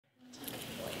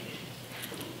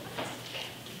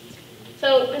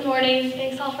So, good morning.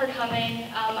 Thanks all for coming.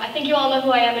 I think you all know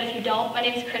who I am, but if you don't, my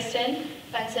name is Benson,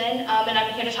 and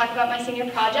I'm here to talk about my senior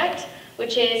project,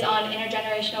 which is on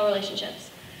intergenerational relationships.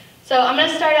 So I'm going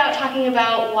to start out talking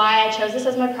about why I chose this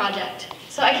as my project.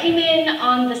 So I came in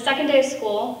on the second day of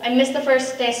school. I missed the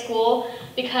first day of school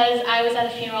because I was at a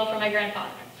funeral for my grandfather.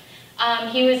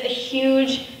 He was a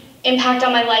huge impact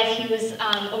on my life. He was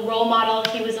a role model,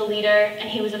 he was a leader, and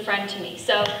he was a friend to me.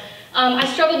 So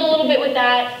I struggled a little bit with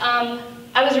that.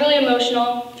 I was really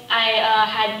emotional.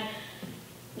 I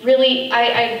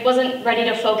wasn't ready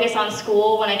to focus on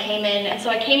school when I came in, and so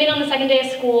I came in on the second day of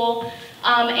school,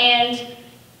 and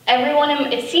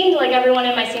it seemed like everyone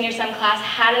in my senior sem class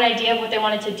had an idea of what they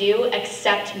wanted to do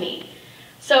except me.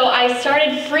 So I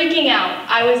started freaking out.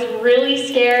 I was really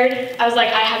scared. I was like,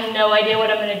 I have no idea what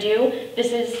I'm going to do.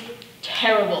 This is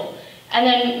terrible. And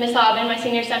then Miss Aubin, my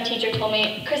senior sem teacher, told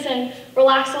me, Kristen,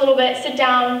 relax a little bit, sit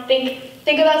down, think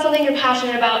about something you're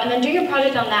passionate about, and then do your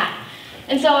project on that.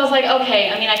 And so I was like, okay,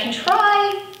 I mean, I can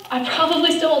try. I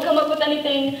probably still won't come up with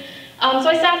anything. So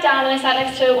I sat down and I sat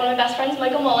next to one of my best friends,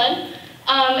 Michael Mullen,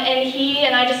 and he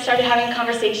and I just started having a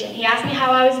conversation. He asked me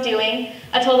how I was doing.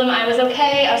 I told him I was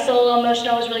okay. I was still a little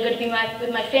emotional. It was really good to be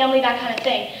with my family, that kind of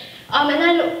thing. And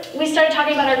then we started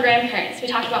talking about our grandparents. We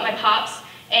talked about my pops,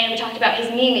 and we talked about his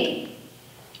Mimi.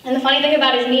 And the funny thing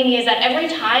about his Mimi is that every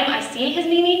time I see his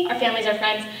Mimi, our families are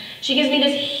friends, she gives me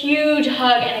this huge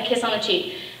hug and a kiss on the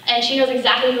cheek. And she knows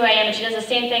exactly who I am, and she does the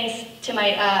same things to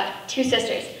my two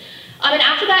sisters. And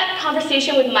after that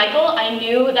conversation with Michael, I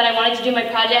knew that I wanted to do my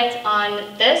project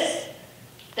on this,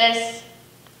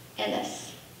 and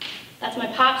this. That's my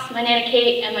pops, my Nana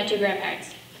Kate, and my two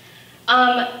grandparents.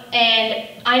 And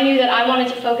I knew that I wanted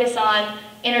to focus on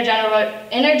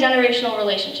intergenerational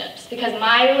relationships, because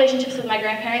my relationships with my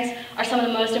grandparents are some of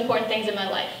the most important things in my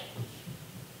life.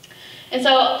 And so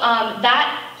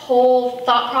that whole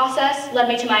thought process led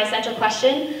me to my essential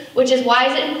question, which is, why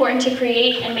is it important to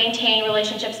create and maintain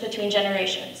relationships between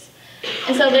generations?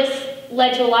 And so this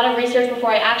led to a lot of research before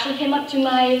I actually came up to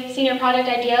my senior project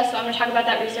idea, so I'm going to talk about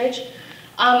that research.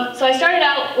 So I started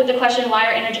out with the question, why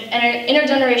are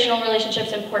intergenerational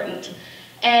relationships important?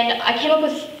 And I came up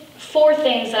with 4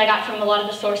 things that I got from a lot of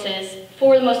the sources,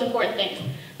 4 of the most important things.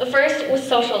 The first was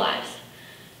social lives.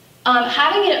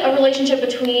 Having a relationship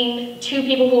between 2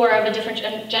 people who are of a different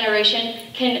generation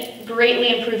can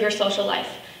greatly improve your social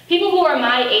life. People who are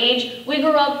my age, we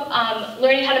grew up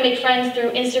learning how to make friends through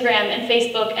Instagram and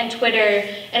Facebook and Twitter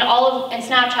and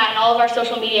Snapchat and all of our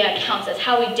social media accounts. That's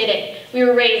how we did it. We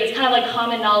were raised, it's kind of like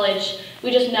common knowledge. We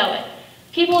just know it.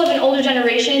 People of an older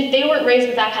generation, they weren't raised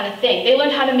with that kind of thing. They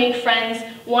learned how to make friends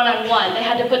one-on-one. They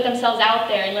had to put themselves out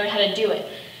there and learn how to do it.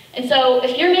 And so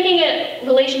if you're making a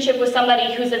relationship with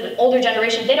somebody who's of an older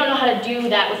generation, they don't know how to do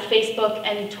that with Facebook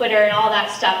and Twitter and all that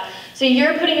stuff. So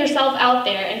you're putting yourself out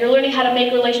there and you're learning how to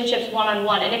make relationships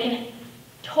one-on-one, and it can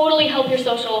totally help your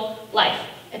social life.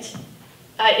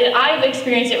 I've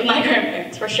experienced it with my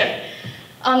grandparents, for sure.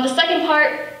 The second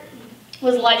part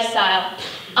was lifestyle.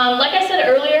 Like I said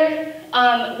earlier,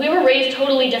 we were raised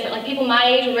totally different. Like, people my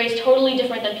age were raised totally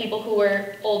different than people who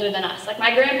were older than us. Like,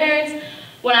 my grandparents,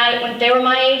 when they were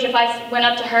my age, if I went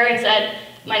up to her and said,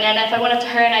 my Nana, if I went up to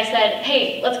her and I said,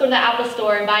 hey, let's go to the Apple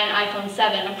store and buy an iPhone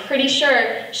 7, I'm pretty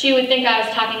sure she would think I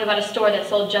was talking about a store that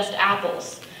sold just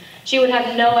apples. She would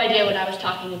have no idea what I was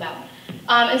talking about.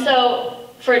 And so,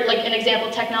 for like an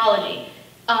example, technology.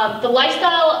 The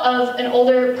lifestyle of an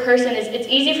older person it's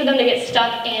easy for them to get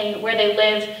stuck in where they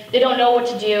live. They don't know what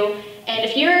to do. And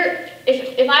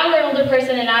if I were an older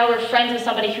person and I were friends with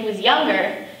somebody who was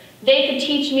younger, they could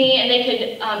teach me and they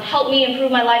could help me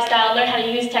improve my lifestyle, learn how to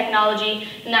use technology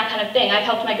and that kind of thing. I've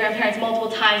helped my grandparents multiple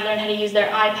times learn how to use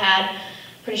their iPad.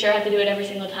 Pretty sure I have to do it every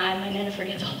single time. My Nana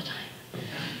forgets all the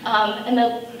time. And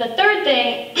the third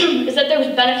thing is that there's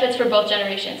benefits for both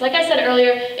generations. Like I said earlier,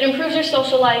 it improves your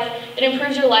social life, it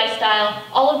improves your lifestyle.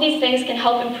 All of these things can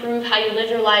help improve how you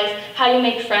live your life, how you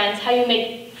make friends, how you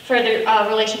make further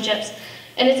relationships.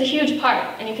 And it's a huge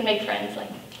part, and you can make friends, like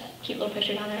that cute little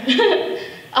picture down there.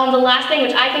 The last thing,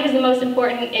 which I think is the most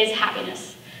important, is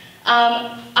happiness.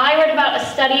 I read about a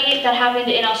study that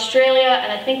happened in Australia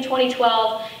in, I think,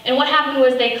 2012, and what happened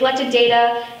was they collected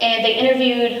data and they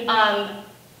interviewed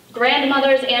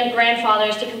grandmothers and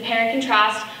grandfathers to compare and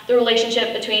contrast the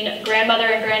relationship between grandmother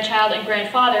and grandchild and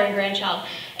grandfather and grandchild.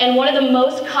 And one of the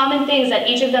most common things that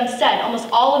each of them said, almost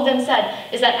all of them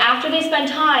said, is that after they spend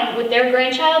time with their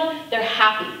grandchild, they're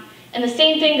happy. And the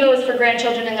same thing goes for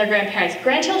grandchildren and their grandparents.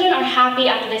 Grandchildren are happy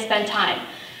after they spend time.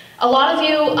 A lot of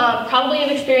you probably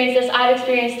have experienced this. I've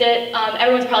experienced it.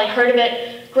 Everyone's probably heard of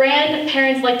it.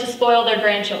 Grandparents like to spoil their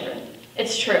grandchildren.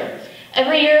 It's true.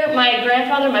 Every year, my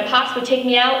grandfather, my pops, would take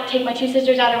me out, take my 2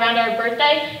 sisters out around our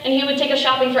birthday, and he would take us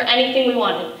shopping for anything we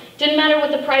wanted. Didn't matter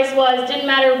what the price was, didn't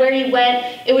matter where you went,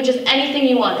 it was just anything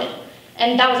you wanted.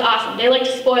 And that was awesome. They liked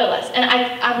to spoil us. And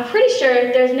I'm pretty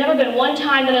sure there's never been one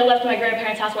time that I left my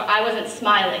grandparents' house where I wasn't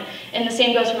smiling. And the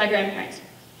same goes for my grandparents.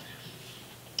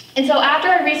 And so after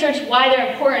I researched why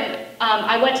they're important,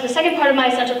 I went to the second part of my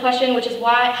essential question, which is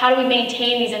how do we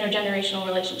maintain these intergenerational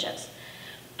relationships?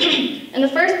 And the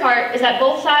first part is that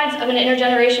both sides of an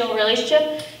intergenerational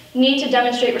relationship need to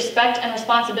demonstrate respect and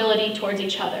responsibility towards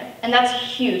each other. And that's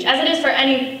huge, as it is for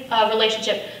any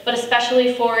relationship, but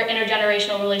especially for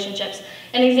intergenerational relationships.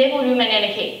 An example would be my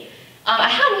Nana Kate. I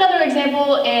had another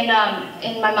example in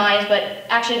my mind, but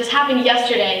actually this happened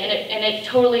yesterday, and it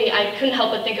totally, I couldn't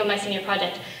help but think of my senior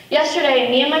project. Yesterday,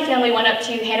 me and my family went up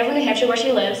to Hanover, New Hampshire, where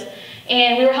she lives,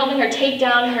 and we were helping her take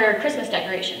down her Christmas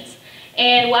decorations.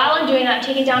 And while I'm doing that, I'm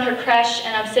taking down her creche,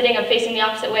 and I'm facing the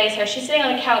opposite way as her. She's sitting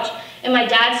on the couch, and my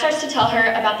dad starts to tell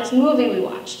her about this movie we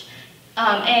watched.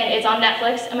 And it's on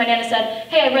Netflix, and my Nana said,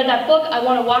 hey, I read that book, I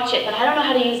want to watch it, but I don't know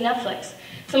how to use Netflix.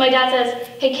 So my dad says,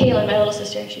 hey, Kaylin, my little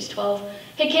sister, she's 12,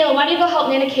 hey, Kaylin, why don't you go help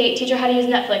Nana Kate teach her how to use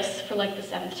Netflix for like the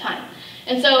 7th time?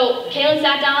 And so Kaylin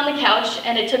sat down on the couch,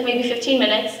 and it took maybe 15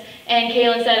 minutes, and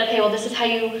Kaylin said, okay, well, this is how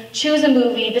you choose a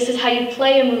movie, this is how you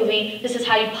play a movie, this is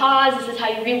how you pause, this is how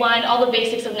you rewind, all the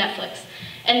basics of Netflix.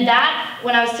 And that,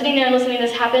 when I was sitting there and listening to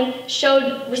this happen,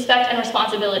 showed respect and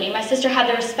responsibility. My sister had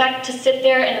the respect to sit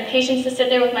there and the patience to sit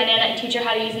there with my Nana and teach her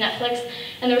how to use Netflix,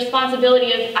 and the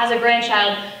responsibility of, as a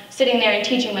grandchild, sitting there and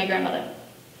teaching my grandmother.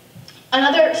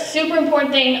 Another super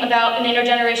important thing about an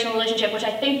intergenerational relationship, which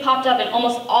I think popped up in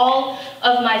almost all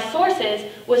of my sources,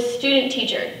 was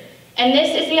student-teacher. And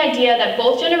this is the idea that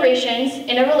both generations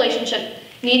in a relationship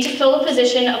need to fill the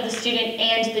position of the student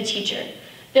and the teacher.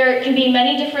 There can be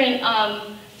many different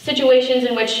situations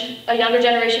in which a younger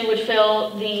generation would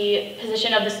fill the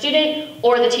position of the student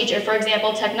or the teacher, for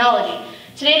example, technology.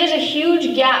 Today there's a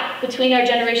huge gap between our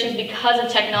generations because of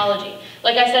technology.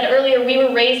 Like I said earlier, we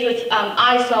were raised with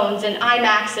iPhones and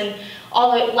iMacs and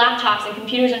all the laptops and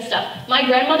computers and stuff. My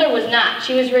grandmother was not.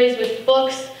 She was raised with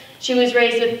books, she was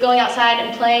raised with going outside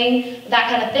and playing, that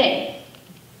kind of thing.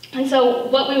 And so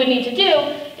what we would need to do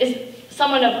is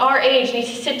someone of our age needs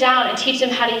to sit down and teach them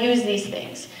how to use these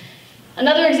things.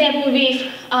 Another example would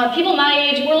be people my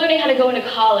age, we're learning how to go into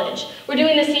college. We're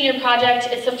doing the senior project.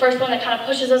 It's the first one that kind of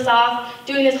pushes us off,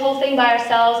 doing this whole thing by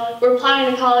ourselves. We're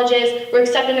applying to colleges, we're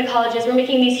accepting to colleges, we're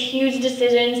making these huge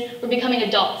decisions, we're becoming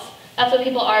adults. That's what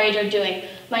people our age are doing.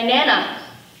 My Nana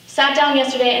sat down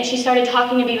yesterday and she started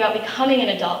talking to me about becoming an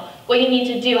adult, what you need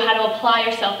to do, how to apply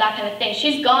yourself, that kind of thing.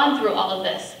 She's gone through all of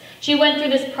this. She went through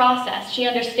this process, she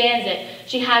understands it,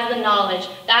 she has the knowledge.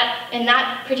 In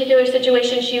that particular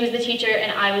situation, she was the teacher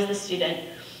and I was the student.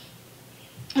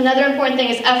 Another important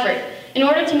thing is effort. In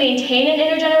order to maintain an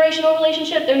intergenerational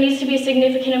relationship, there needs to be a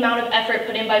significant amount of effort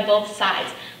put in by both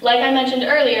sides. Like I mentioned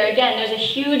earlier, again, there's a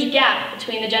huge gap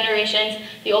between the generations,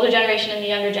 the older generation and the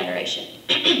younger generation.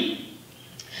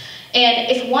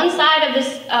 And if one side of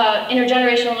this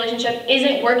intergenerational relationship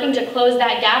isn't working to close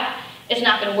that gap, it's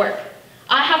not going to work.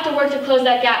 I have to work to close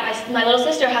that gap. My little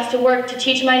sister has to work to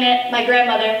teach my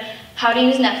grandmother how to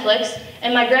use Netflix,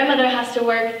 and my grandmother has to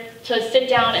work to sit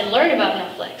down and learn about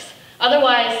Netflix.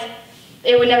 Otherwise,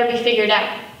 it would never be figured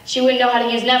out. She wouldn't know how to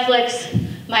use Netflix.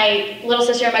 My little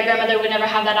sister and my grandmother would never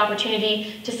have that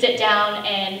opportunity to sit down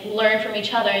and learn from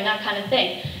each other and that kind of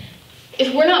thing.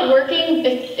 If we're not working,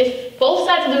 if both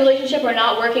sides of the relationship are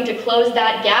not working to close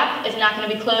that gap, it's not going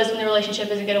to be closed and the relationship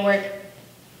isn't going to work.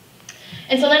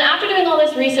 And so then after doing all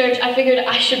this research, I figured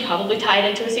I should probably tie it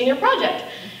into a senior project.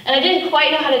 And I didn't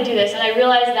quite know how to do this, and I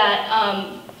realized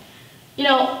that,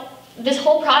 this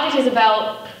whole project is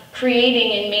about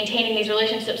creating and maintaining these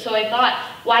relationships, so I thought,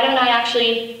 why don't I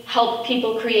actually help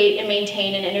people create and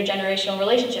maintain an intergenerational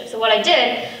relationship? So what I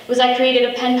did was I created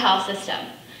a pen pal system.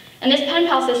 And this pen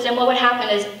pal system, what would happen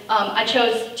is I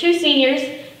chose 2 seniors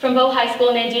from Bow High School,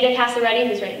 Nandita Casaretti,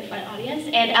 who's right in the front audience,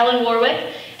 and Ellen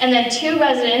Warwick, and then 2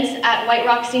 residents at White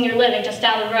Rock Senior Living just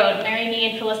down the road, Mary Nee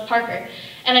and Phyllis Parker.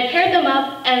 And I paired them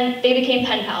up and they became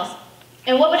pen pals.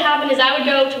 And what would happen is I would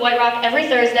go to White Rock every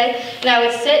Thursday and I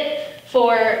would sit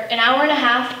for an hour and a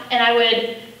half and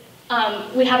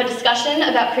we'd have a discussion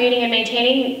about creating and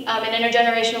maintaining an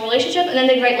intergenerational relationship, and then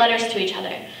they'd write letters to each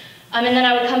other. And then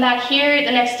I would come back here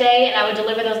the next day and I would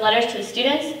deliver those letters to the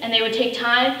students, and they would take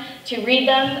time to read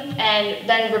them and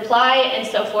then reply and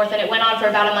so forth, and it went on for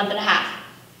about a month and a half.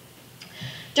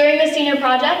 During the senior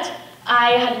project,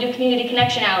 I had to do community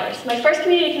connection hours. My first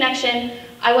community connection,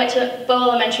 I went to Bow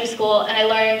Elementary School and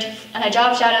I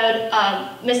job shadowed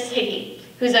Mrs. Hickey,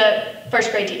 who's a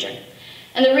first grade teacher.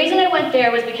 And the reason I went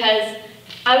there was because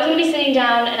I was going to be sitting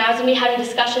down and I was going to be having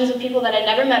discussions with people that I'd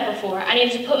never met before. I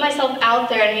needed to put myself out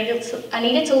there and I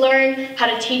needed to learn how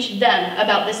to teach them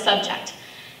about this subject.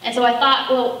 And so I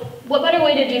thought, well, what better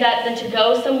way to do that than to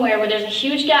go somewhere where there's a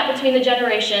huge gap between the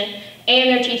generation and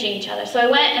they're teaching each other. So I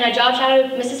went and I job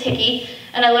shadowed Mrs. Hickey,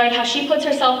 and I learned how she puts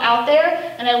herself out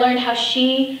there, and I learned how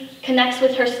she connects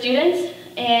with her students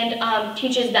and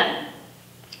teaches them.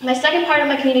 My second part of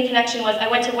my community connection was I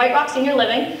went to White Rock Senior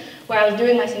Living, where I was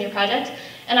doing my senior project,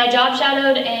 and I job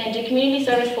shadowed and did community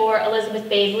service for Elizabeth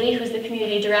Bavely, who's the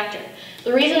community director.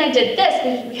 The reason I did this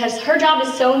was because her job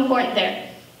is so important there.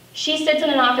 She sits in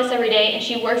an office every day and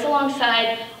she works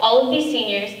alongside all of these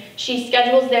seniors. She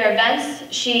schedules their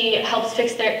events, she helps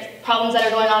fix their problems that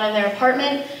are going on in their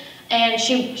apartment, and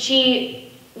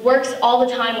she works all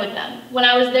the time with them. When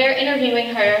I was there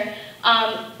interviewing her,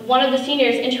 one of the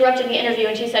seniors interrupted the interview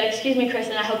and she said, "Excuse me,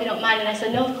 Kristen, I hope you don't mind." And I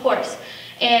said, "No, of course."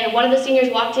 And one of the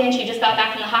seniors walked in, she just got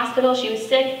back from the hospital, she was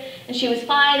sick, and she was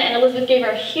fine, and Elizabeth gave her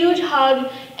a huge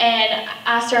hug and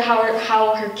asked her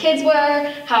how her kids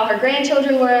were, how her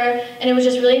grandchildren were, and it was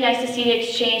just really nice to see the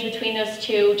exchange between those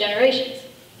two generations.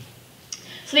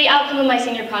 So the outcome of my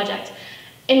senior project.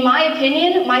 In my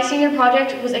opinion, my senior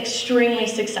project was extremely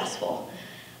successful.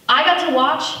 I got to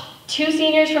watch 2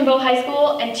 seniors from Bow High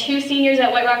School and 2 seniors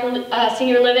at White Rock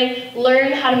Senior Living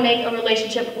learn how to make a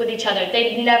relationship with each other.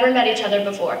 They'd never met each other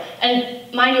before.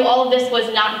 And mind you, all of this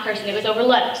was not in person, it was over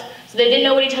letters. So they didn't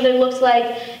know what each other looked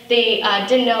like, they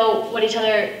didn't know what each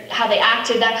other, how they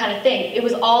acted, that kind of thing. It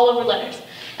was all over letters.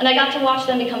 And I got to watch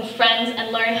them become friends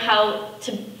and learn how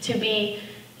to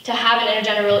have an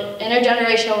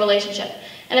intergenerational relationship.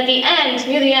 And at the end,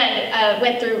 near the end,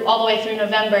 went through all the way through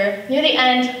November, near the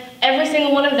end, every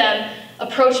single one of them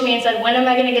approached me and said, "When am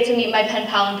I going to get to meet my pen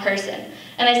pal in person?"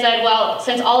 And I said, "Well,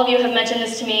 since all of you have mentioned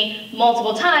this to me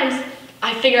multiple times,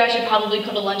 I figure I should probably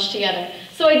put a lunch together."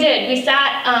 So I did. We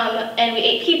sat and we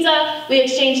ate pizza, we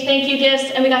exchanged thank you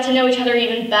gifts, and we got to know each other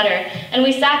even better. And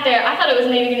we sat there, I thought it was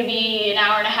maybe going to be an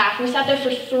hour and a half. We sat there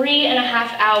for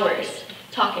 3.5 hours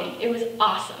talking. It was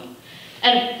awesome.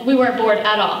 And we weren't bored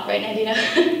at all, right, Nandina?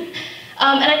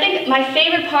 And I think my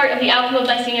favorite part of the outcome of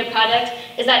my senior project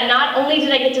is that not only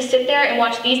did I get to sit there and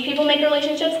watch these people make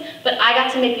relationships, but I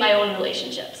got to make my own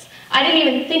relationships. I didn't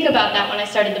even think about that when I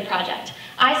started the project.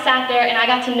 I sat there and I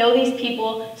got to know these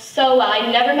people so well.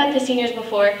 I'd never met the seniors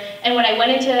before, and when I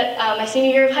went into my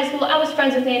senior year of high school, I was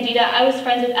friends with Nandita, I was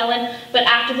friends with Ellen, but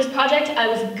after this project, I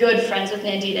was good friends with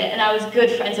Nandita, and I was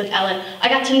good friends with Ellen. I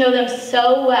got to know them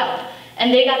so well,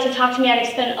 and they got to talk to me. I got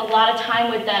to spend a lot of time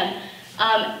with them.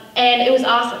 And it was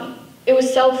awesome. It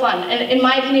was so fun. And in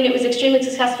my opinion, it was extremely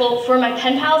successful for my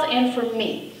pen pals and for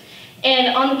me.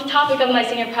 And on the topic of my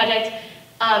senior project,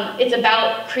 it's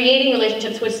about creating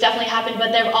relationships, which definitely happened,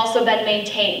 but they've also been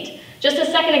maintained. Just a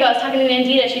second ago, I was talking to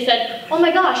Nandita, she said, "Oh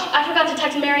my gosh, I forgot to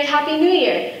text Mary Happy New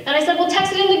Year." And I said, "Well,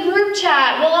 text it in the group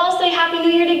chat. We'll all say Happy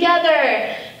New Year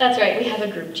together." That's right, we have a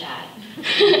group chat.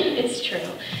 It's true.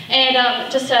 And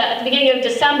just at the beginning of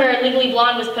December, Legally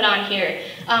Blonde was put on here,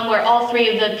 where all 3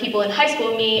 of the people in high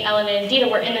school, me, Ellen, and Dita,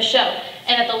 were in the show.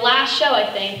 And at the last show, I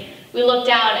think, we looked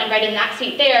down, and right in that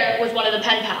seat there was one of the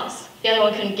pen pals. The other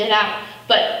one couldn't get out.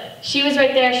 But she was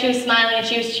right there, she was smiling, and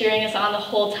she was cheering us on the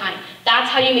whole time. That's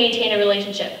how you maintain a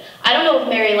relationship. I don't know if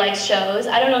Mary likes shows,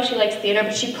 I don't know if she likes theater,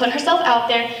 but she put herself out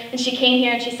there, and she came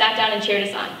here and she sat down and cheered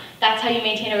us on. That's how you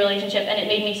maintain a relationship, and it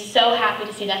made me so happy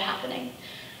to see that happening.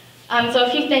 So a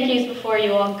few thank yous before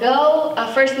you all go.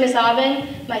 First, Miss Aubin,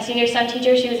 my senior STEM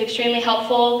teacher, she was extremely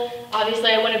helpful.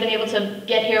 Obviously, I wouldn't have been able to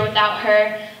get here without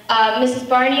her. Mrs.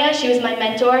 Barnia, she was my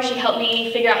mentor. She helped me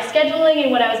figure out scheduling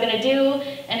and what I was going to do,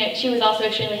 and she was also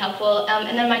extremely helpful.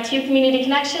 And then my 2 community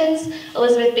connections,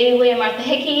 Elizabeth Bavely and Martha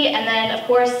Hickey, and then, of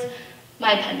course,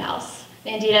 my pen pals,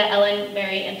 Nandita, Ellen,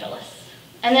 Mary, and Phyllis.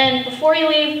 And then, before you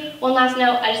leave, one last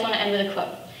note, I just want to end with a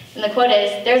quote. And the quote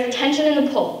is, "There's a tension in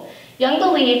the pull. Young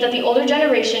believe that the older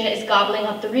generation is gobbling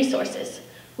up the resources.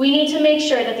 We need to make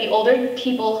sure that the older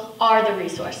people are the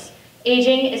resource.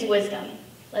 Aging is wisdom."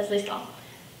 Leslie Stahl.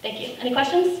 Thank you. Any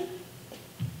questions?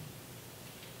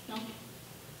 No?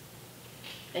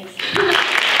 Thanks.